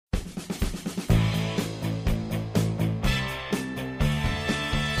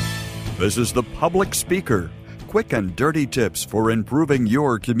This is the Public Speaker, quick and dirty tips for improving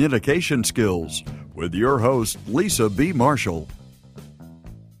your communication skills, with your host, Lisa B. Marshall.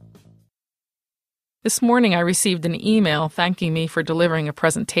 This morning I received an email thanking me for delivering a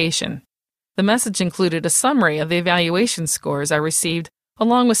presentation. The message included a summary of the evaluation scores I received,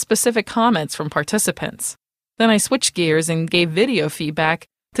 along with specific comments from participants. Then I switched gears and gave video feedback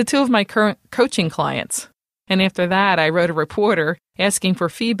to two of my current coaching clients. And after that, I wrote a reporter asking for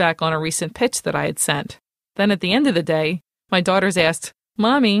feedback on a recent pitch that I had sent. Then at the end of the day, my daughters asked,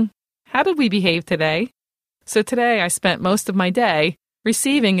 "Mommy, how did we behave today?" So today I spent most of my day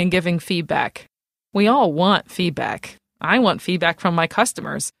receiving and giving feedback. We all want feedback. I want feedback from my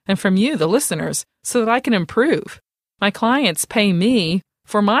customers and from you, the listeners, so that I can improve. My clients pay me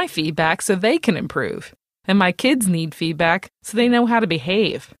for my feedback so they can improve. And my kids need feedback so they know how to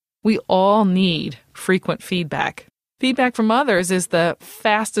behave. We all need frequent feedback. Feedback from others is the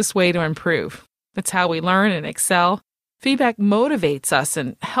fastest way to improve. That's how we learn and excel. Feedback motivates us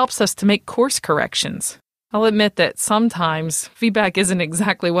and helps us to make course corrections. I'll admit that sometimes feedback isn't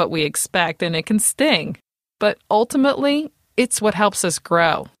exactly what we expect and it can sting. But ultimately, it's what helps us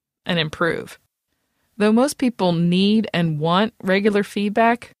grow and improve. Though most people need and want regular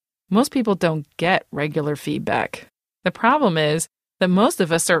feedback, most people don't get regular feedback. The problem is that most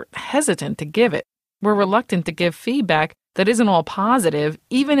of us are hesitant to give it. We're reluctant to give feedback that isn't all positive,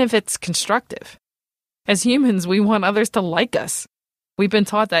 even if it's constructive. As humans, we want others to like us. We've been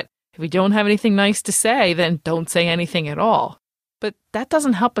taught that if we don't have anything nice to say, then don't say anything at all. But that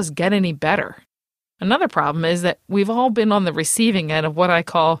doesn't help us get any better. Another problem is that we've all been on the receiving end of what I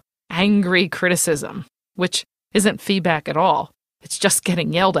call angry criticism, which isn't feedback at all. It's just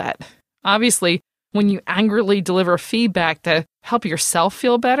getting yelled at. Obviously, when you angrily deliver feedback to help yourself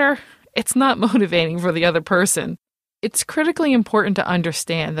feel better, it's not motivating for the other person. It's critically important to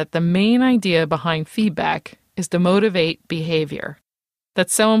understand that the main idea behind feedback is to motivate behavior.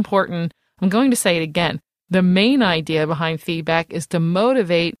 That's so important. I'm going to say it again. The main idea behind feedback is to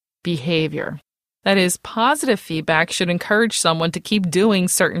motivate behavior. That is, positive feedback should encourage someone to keep doing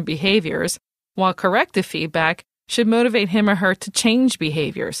certain behaviors, while corrective feedback should motivate him or her to change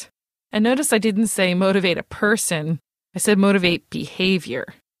behaviors. And notice I didn't say motivate a person, I said motivate behavior.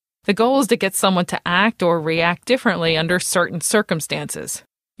 The goal is to get someone to act or react differently under certain circumstances.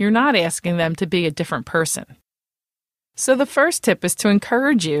 You're not asking them to be a different person. So the first tip is to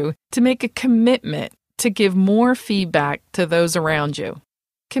encourage you to make a commitment to give more feedback to those around you.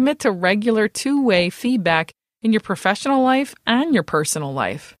 Commit to regular two-way feedback in your professional life and your personal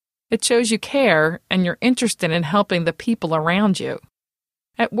life. It shows you care and you're interested in helping the people around you.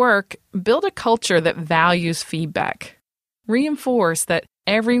 At work, build a culture that values feedback. Reinforce that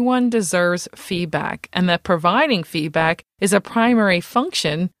everyone deserves feedback and that providing feedback is a primary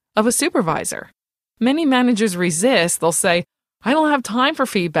function of a supervisor. Many managers resist. They'll say, "I don't have time for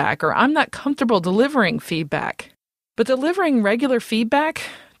feedback," or "I'm not comfortable delivering feedback." But delivering regular feedback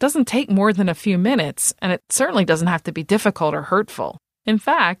doesn't take more than a few minutes, and it certainly doesn't have to be difficult or hurtful. In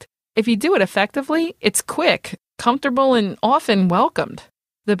fact, if you do it effectively, it's quick, comfortable, and often welcomed.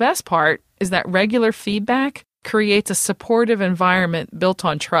 The best part is that regular feedback creates a supportive environment built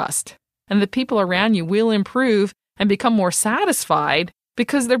on trust, and the people around you will improve and become more satisfied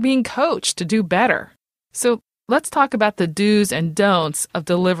because they're being coached to do better. So let's talk about the do's and don'ts of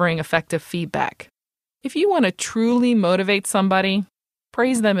delivering effective feedback. If you want to truly motivate somebody,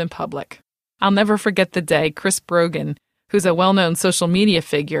 praise them in public. I'll never forget the day Chris Brogan, who's a well-known social media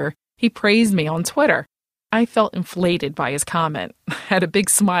figure, he praised me on Twitter. I felt inflated by his comment, had a big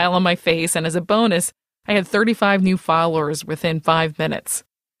smile on my face, and as a bonus, I had 35 new followers within 5 minutes.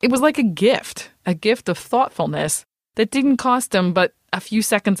 It was like a gift of thoughtfulness that didn't cost him but a few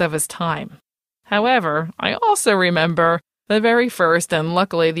seconds of his time. However, I also remember the very first and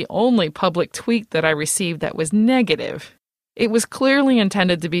luckily the only public tweet that I received that was negative. It was clearly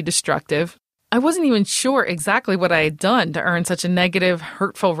intended to be destructive. I wasn't even sure exactly what I had done to earn such a negative,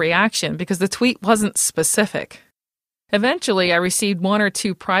 hurtful reaction because the tweet wasn't specific. Eventually, I received 1 or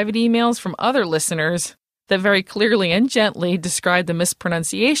 2 private emails from other listeners that very clearly and gently described the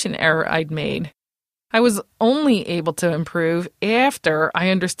mispronunciation error I'd made. I was only able to improve after I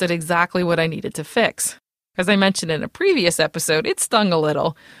understood exactly what I needed to fix. As I mentioned in a previous episode, it stung a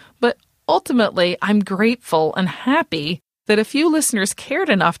little, but ultimately, I'm grateful and happy that a few listeners cared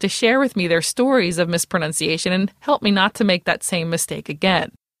enough to share with me their stories of mispronunciation and help me not to make that same mistake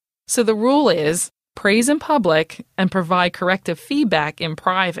again. So the rule is praise in public and provide corrective feedback in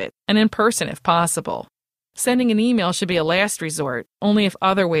private and in person if possible. Sending an email should be a last resort, only if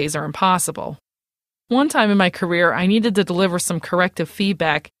other ways are impossible. One time in my career, I needed to deliver some corrective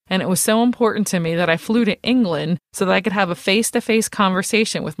feedback, and it was so important to me that I flew to England so that I could have a face-to-face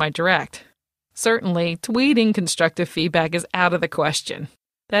conversation with my direct. Certainly, tweeting constructive feedback is out of the question.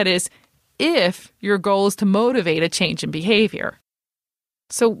 That is, if your goal is to motivate a change in behavior.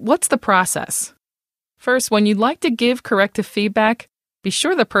 So what's the process? First, when you'd like to give corrective feedback, be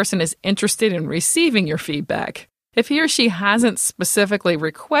sure the person is interested in receiving your feedback. If he or she hasn't specifically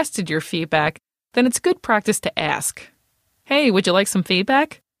requested your feedback, then it's good practice to ask, "Hey, would you like some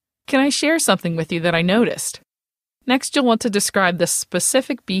feedback? Can I share something with you that I noticed?" Next, you'll want to describe the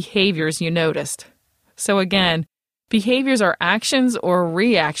specific behaviors you noticed. So again, behaviors are actions or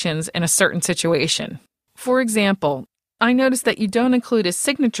reactions in a certain situation. For example, I noticed that you don't include a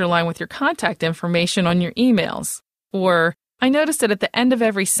signature line with your contact information on your emails. Or, I noticed that at the end of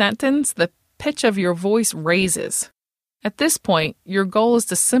every sentence, the pitch of your voice raises. At this point, your goal is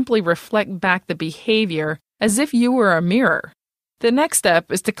to simply reflect back the behavior as if you were a mirror. The next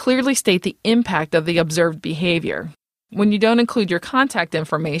step is to clearly state the impact of the observed behavior. When you don't include your contact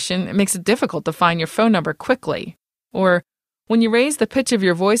information, it makes it difficult to find your phone number quickly. Or, when you raise the pitch of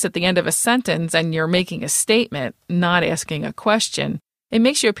your voice at the end of a sentence and you're making a statement, not asking a question, it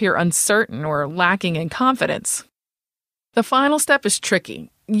makes you appear uncertain or lacking in confidence. The final step is tricky.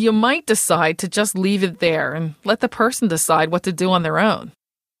 You might decide to just leave it there and let the person decide what to do on their own.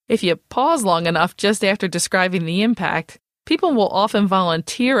 If you pause long enough just after describing the impact, people will often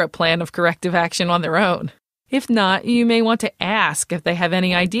volunteer a plan of corrective action on their own. If not, you may want to ask if they have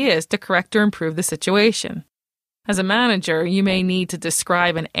any ideas to correct or improve the situation. As a manager, you may need to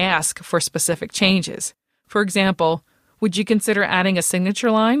describe and ask for specific changes. For example, would you consider adding a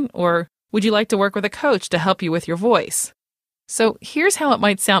signature line, or would you like to work with a coach to help you with your voice? So here's how it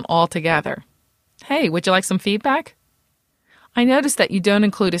might sound all together. "Hey, would you like some feedback? I noticed that you don't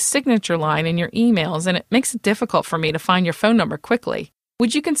include a signature line in your emails, and it makes it difficult for me to find your phone number quickly.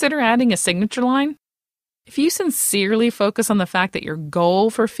 Would you consider adding a signature line?" If you sincerely focus on the fact that your goal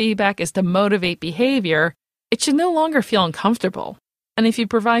for feedback is to motivate behavior, it should no longer feel uncomfortable. And if you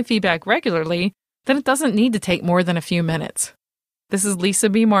provide feedback regularly, then it doesn't need to take more than a few minutes. This is Lisa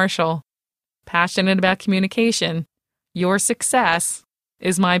B. Marshall, passionate about communication. Your success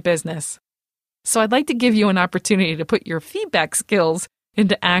is my business. So I'd like to give you an opportunity to put your feedback skills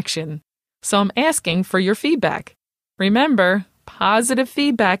into action. So I'm asking for your feedback. Remember, positive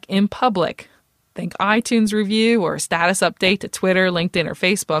feedback in public. Think iTunes review or status update to Twitter, LinkedIn, or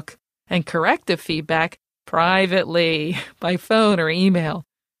Facebook. And corrective feedback privately, by phone or email.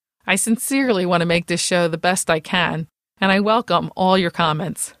 I sincerely want to make this show the best I can, and I welcome all your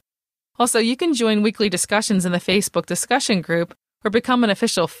comments. Also, you can join weekly discussions in the Facebook discussion group or become an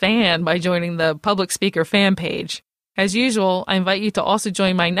official fan by joining the Public Speaker fan page. As usual, I invite you to also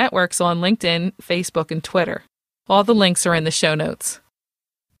join my networks on LinkedIn, Facebook, and Twitter. All the links are in the show notes.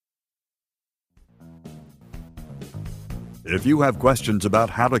 If you have questions about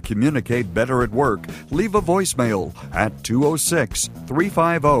how to communicate better at work, leave a voicemail at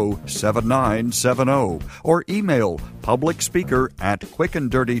 206-350-7970 or email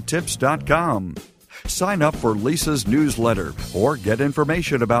publicspeaker@quickanddirtytips.com. Sign up for Lisa's newsletter or get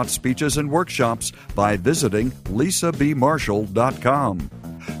information about speeches and workshops by visiting lisabmarshall.com.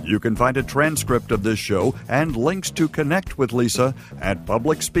 You can find a transcript of this show and links to connect with Lisa at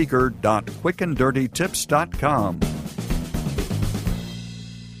publicspeaker.quickanddirtytips.com.